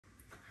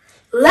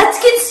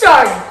Let's get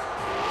started.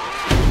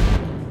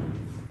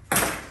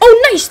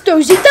 Oh, nice,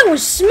 Thursday. That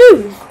was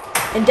smooth.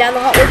 And down the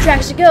hot wheel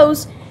tracks it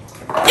goes,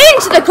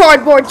 into the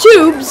cardboard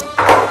tubes,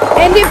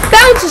 and it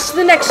bounces to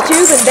the next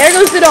tube, and there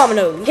goes the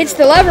domino. Hits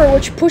the lever,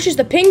 which pushes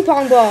the ping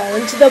pong ball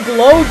into the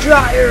blow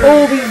dryer.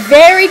 Oh, be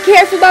very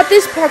careful about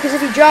this part, because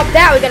if you drop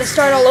that, we gotta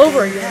start all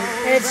over again.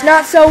 And it's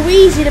not so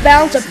easy to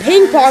balance a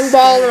ping pong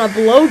ball in a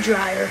blow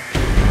dryer.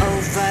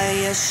 Over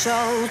your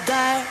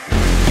shoulder,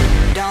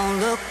 don't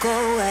look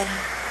away.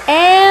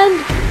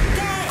 And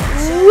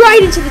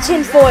right into the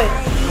tin foil.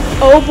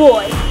 Oh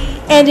boy.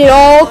 And it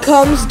all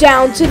comes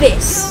down to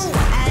this.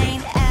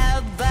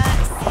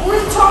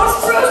 We're the Thomas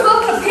Bros.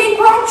 Welcome to Ping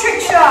Pong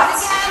Trick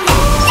Shots.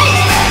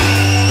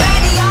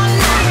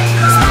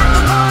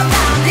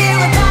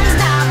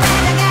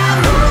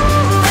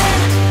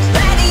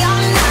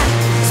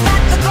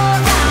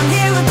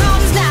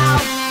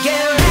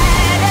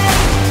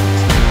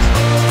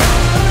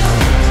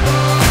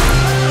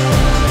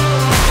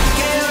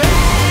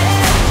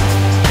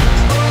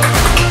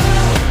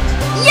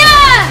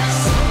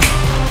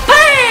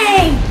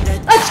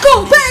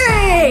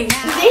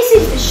 This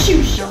is the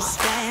shoe shot.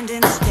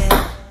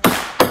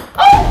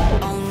 Oh!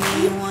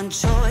 Only one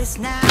choice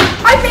now.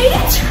 I made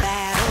it!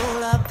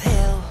 Battle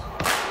uphill.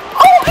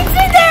 Oh, it's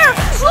in there!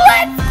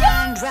 Let's go!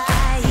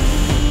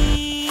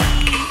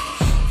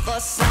 For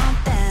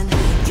something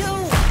you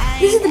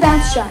This is the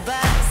bounce shot.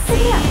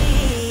 yeah.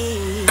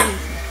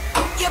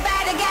 You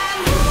better get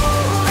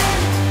moving.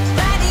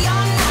 Ready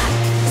or not.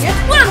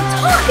 That's what I'm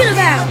talking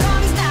about!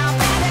 Comes now,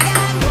 better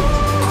get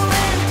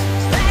moving.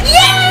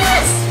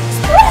 Yes!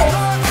 Let's go!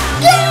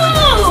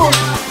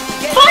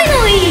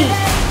 Finally!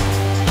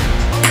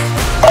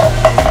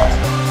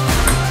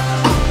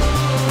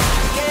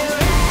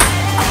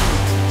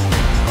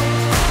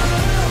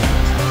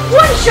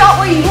 One shot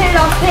where you hit it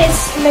off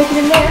this and make it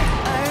in there.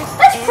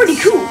 That's pretty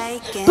cool.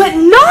 But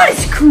not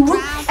as cool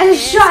as a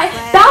shot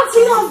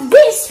bouncing off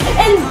this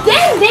and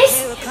then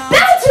this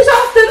bounces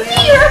off the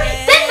mirror,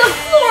 then the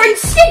floor and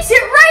sticks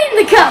it right in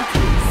the cup.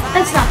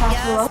 That's not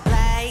possible.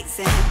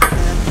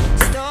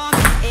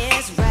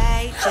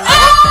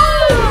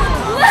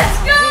 Oh! Let's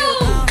go!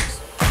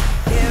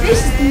 This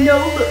is no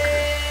look.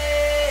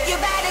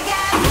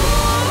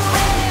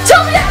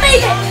 Tell me I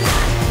made it!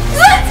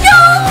 Let's go!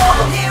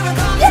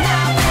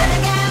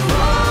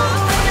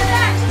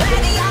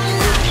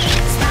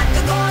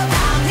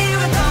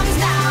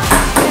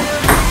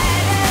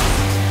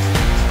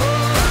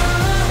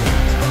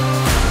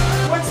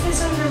 What's this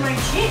under my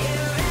chin?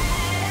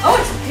 Oh,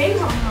 it's a ping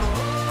pong ball.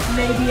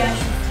 Maybe I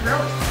should throw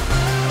it.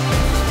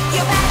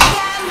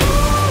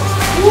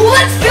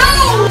 Let's go!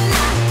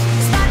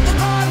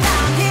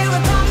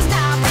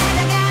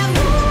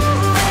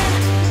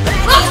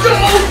 Let's go!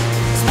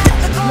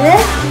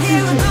 This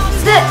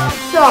is the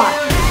shot.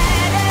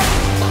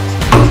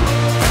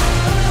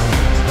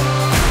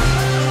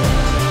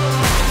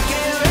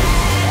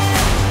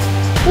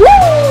 Woo!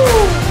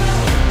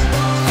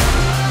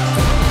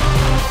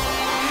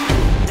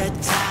 The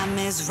time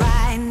is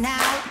right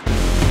now.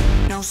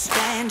 No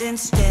standing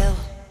still.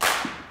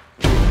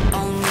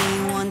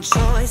 Only one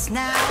choice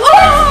now.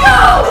 Let's go!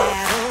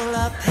 Battle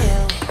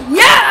uphill.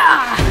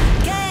 Yeah!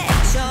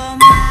 Get your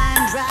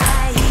mind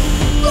right.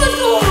 Let's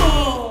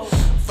go!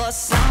 For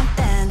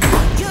something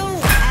you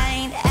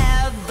ain't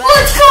ever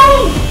Let's go!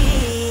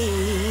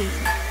 seen.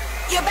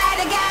 You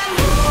better get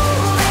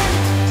moving.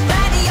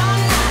 Ready or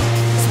not.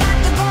 Spot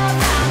the ball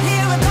down.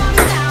 Here it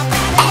comes now.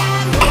 Better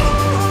get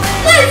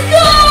moving. Let's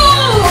go!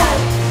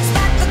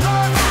 Spot the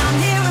ball down.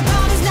 Here it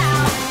comes now.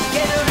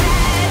 Get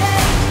ready.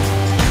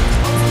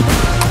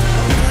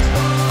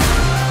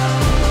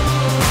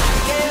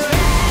 Get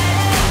ready.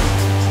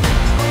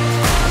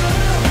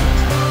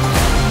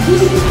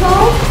 This is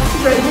called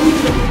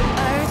Rayelle.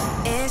 Earth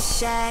is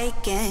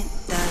shaking,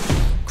 the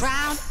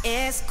ground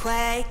is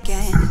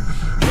quaking.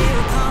 Here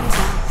it comes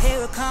now,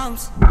 here it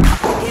comes.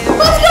 Here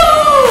Let's it go!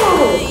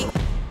 is.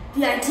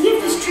 The idea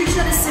of this trick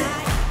shot is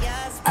simple.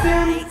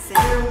 Boom,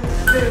 boom,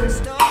 boom.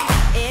 Storm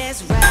is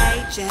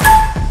raging.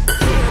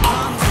 Here it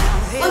comes now,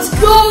 here Let's it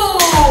go!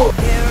 comes.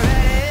 Here it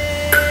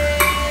is.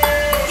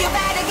 You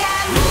better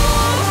get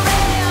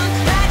moving.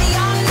 Ready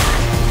or not.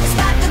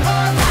 Spot the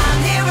ball down.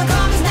 Here it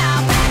comes now.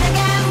 Better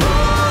get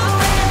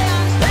moving.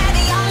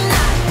 Ready or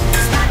not.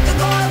 Spot the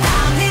ball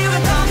down. Here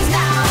it comes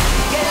now.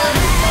 Get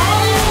ready.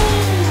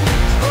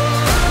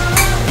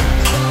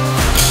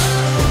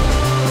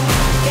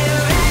 Get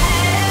ready.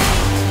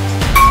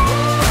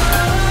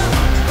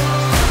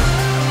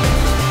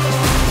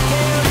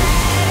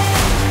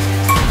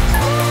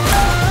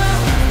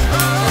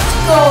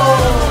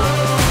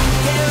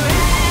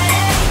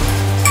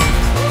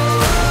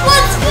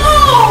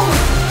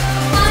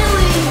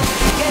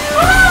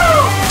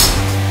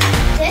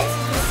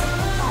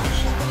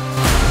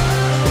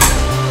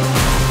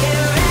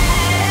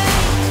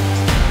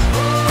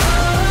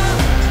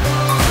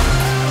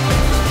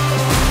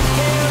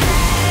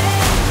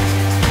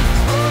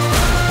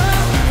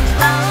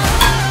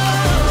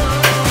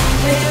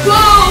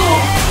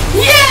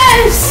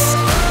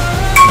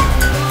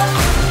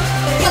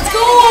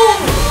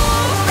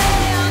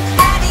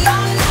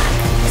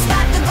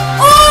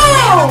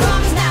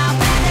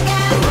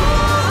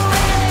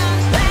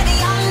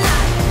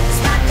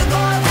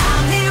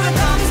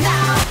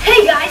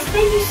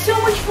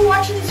 for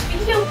watching this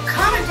video.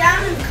 Comment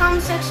down in the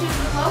comment section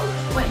below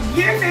what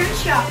your favorite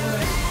shot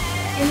was.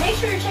 And make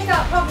sure to check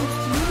out Proverbs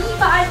 3,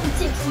 5, and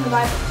 6 in the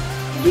Bible.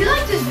 If you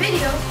like this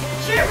video,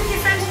 share it with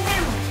your friends and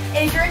family.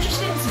 And if you're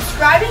interested in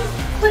subscribing,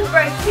 click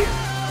right here.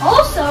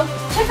 Also,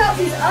 check out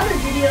these other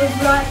videos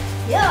right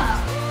here.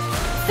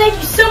 Thank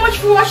you so much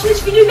for watching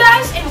this video,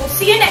 guys, and we'll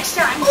see you next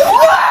time.